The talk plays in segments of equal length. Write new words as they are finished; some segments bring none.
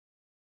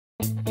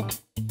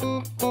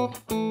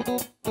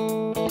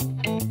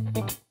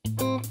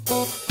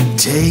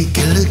Take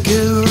a look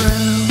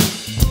around,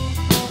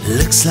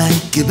 looks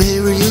like a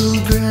burial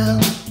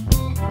ground,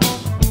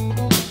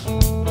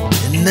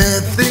 and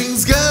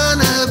nothing's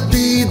gonna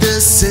be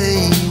the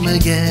same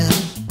again.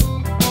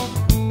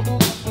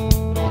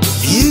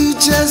 You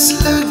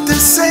just look the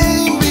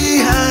same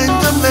behind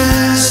the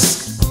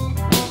mask.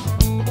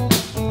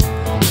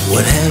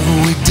 What have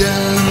we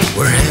done?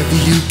 Where have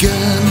you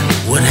gone?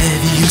 What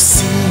have you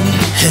seen?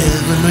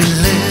 Haven't we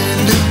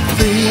learned a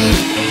thing?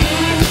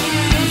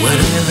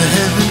 Whatever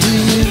happened to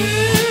you?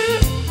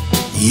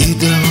 You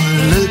don't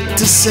look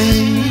the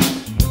same.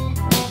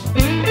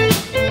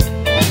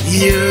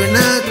 You're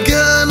not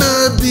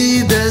gonna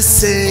be the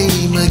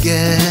same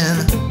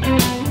again.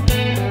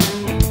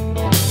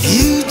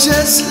 You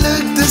just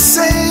look the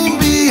same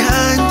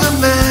behind the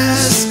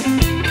mask.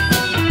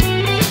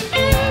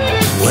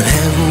 What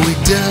have we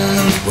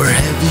done? Where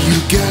have you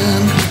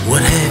gone?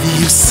 What have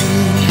you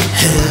seen?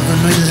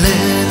 Haven't we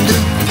learned?